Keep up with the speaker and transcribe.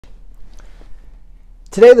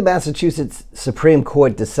Today, the Massachusetts Supreme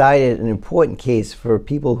Court decided an important case for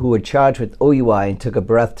people who were charged with OUI and took a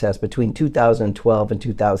breath test between 2012 and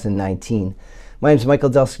 2019. My name is Michael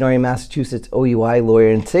DelSignore, Massachusetts OUI lawyer.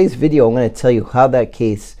 In today's video, I'm going to tell you how that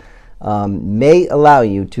case may allow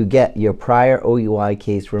you to get your prior OUI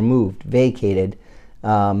case removed, vacated,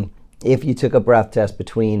 if you took a breath test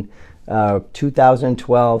between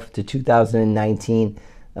 2012 to 2019.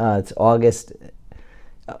 It's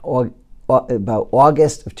about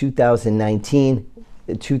August of 2019,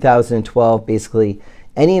 2012, basically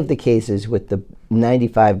any of the cases with the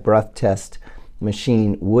 95 breath test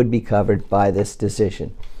machine would be covered by this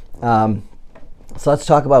decision. So let's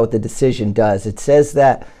talk about what the decision does. It says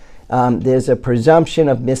that there's a presumption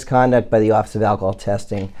of misconduct by the Office of Alcohol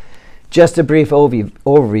Testing. Just a brief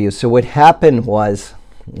overview. So what happened was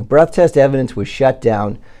breath test evidence was shut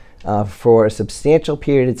down for a substantial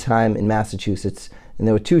period of time in Massachusetts. And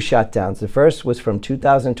there were two shutdowns. The first was from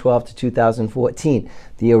 2012 to 2014.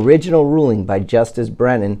 The original ruling by Justice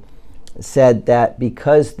Brennan said that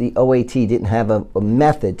because the OAT didn't have a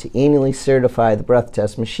method to annually certify the breath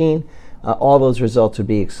test machine, all those results would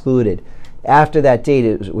be excluded. After that date,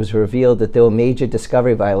 it was revealed that there were major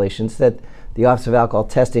discovery violations, that the Office of Alcohol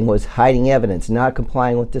Testing was hiding evidence, not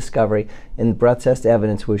complying with discovery, and the breath test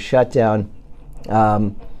evidence was shut down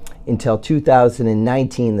until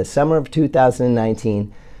 2019, the summer of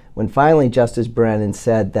 2019, when finally Justice Brennan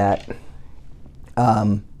said that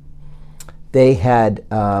they had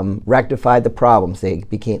rectified the problems.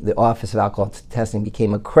 The Office of Alcohol Testing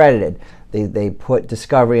became accredited. They put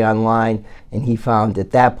discovery online, and he found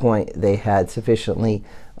at that point they had sufficiently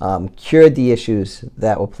cured the issues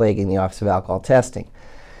that were plaguing the Office of Alcohol Testing.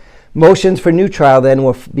 Motions for new trial then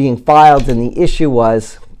were being filed, and the issue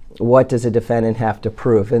was, what does a defendant have to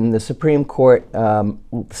prove? And the Supreme Court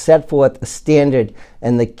set forth a standard,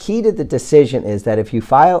 and the key to the decision is that if you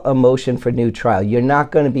file a motion for new trial, you're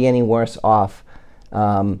not going to be any worse off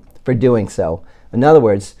for doing so. In other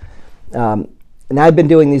words, and I've been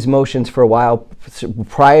doing these motions for a while.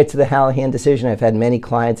 Prior to the Hallinan decision, I've had many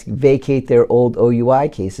clients vacate their old OUI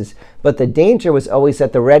cases, but the danger was always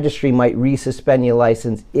that the registry might resuspend your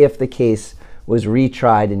license if the case was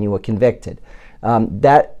retried and you were convicted.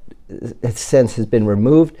 That sense has been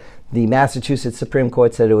removed. The Massachusetts Supreme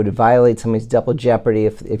Court said it would violate somebody's double jeopardy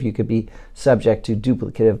if you could be subject to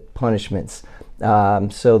duplicative punishments.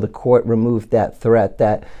 So the court removed that threat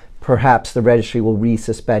that perhaps the registry will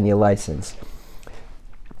resuspend your license.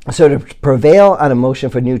 So to prevail on a motion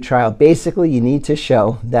for new trial, basically you need to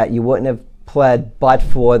show that you wouldn't have pled but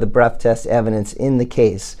for the breath test evidence in the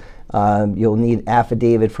case. You'll need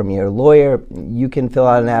affidavit from your lawyer. You can fill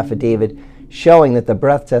out an affidavit showing that the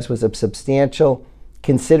breath test was a substantial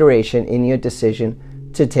consideration in your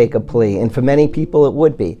decision to take a plea. And for many people, it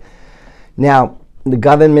would be. Now, the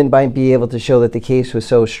government might be able to show that the case was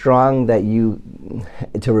so strong that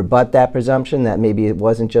to rebut that presumption, that maybe it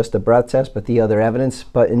wasn't just the breath test, but the other evidence.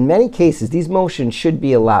 But in many cases, these motions should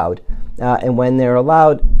be allowed. And when they're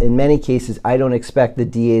allowed, in many cases, I don't expect the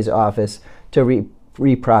DA's office to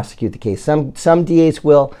re-prosecute the case. Some DAs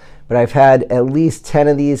will, but I've had at least 10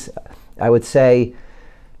 of these. I would say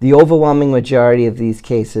the overwhelming majority of these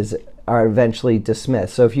cases are eventually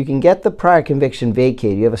dismissed. So if you can get the prior conviction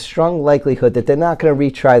vacated, you have a strong likelihood that they're not going to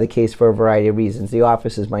retry the case for a variety of reasons. The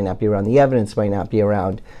officers might not be around. The evidence might not be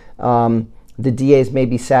around. The DAs may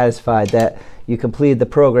be satisfied that you completed the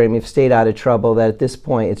program, you've stayed out of trouble, that at this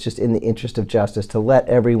point it's just in the interest of justice to let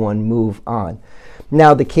everyone move on.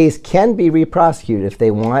 Now, the case can be re-prosecuted if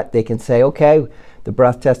they want. They can say, okay, the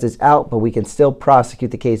breath test is out, but we can still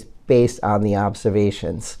prosecute the case based on the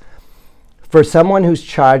observations. For someone who's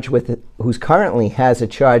currently has a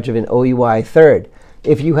charge of an OUI third,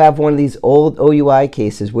 if you have one of these old OUI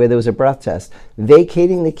cases where there was a breath test,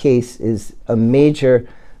 vacating the case is a major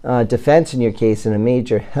defense in your case and a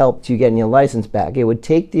major help to you getting your license back. It would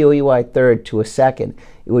take the OUI third to a second.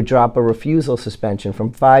 It would drop a refusal suspension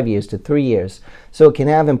from 5 years to 3 years. So it can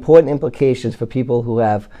have important implications for people who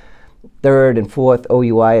have third and fourth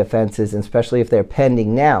OUI offenses, and especially if they're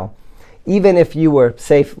pending now. Even if you were,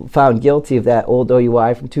 say, found guilty of that old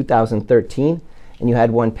OUI from 2013 and you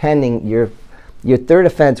had one pending, your third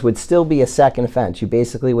offense would still be a second offense. You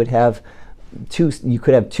basically would have you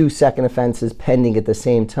could have two second offenses pending at the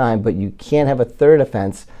same time, but you can't have a third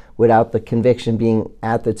offense without the conviction being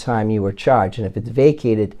at the time you were charged. And if it's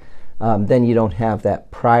vacated, then you don't have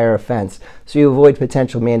that prior offense. So you avoid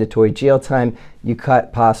potential mandatory jail time. You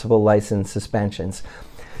cut possible license suspensions.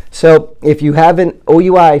 So if you have an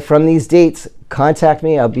OUI from these dates Contact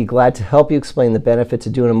me. I'll be glad to help you explain the benefits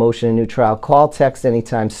of doing a motion in a new trial. Call, text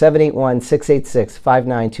anytime,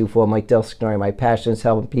 781-686-5924. Mike DelSignore. My passion is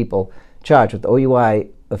helping people charged with OUI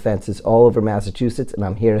offenses all over Massachusetts, and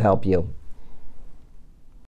I'm here to help you.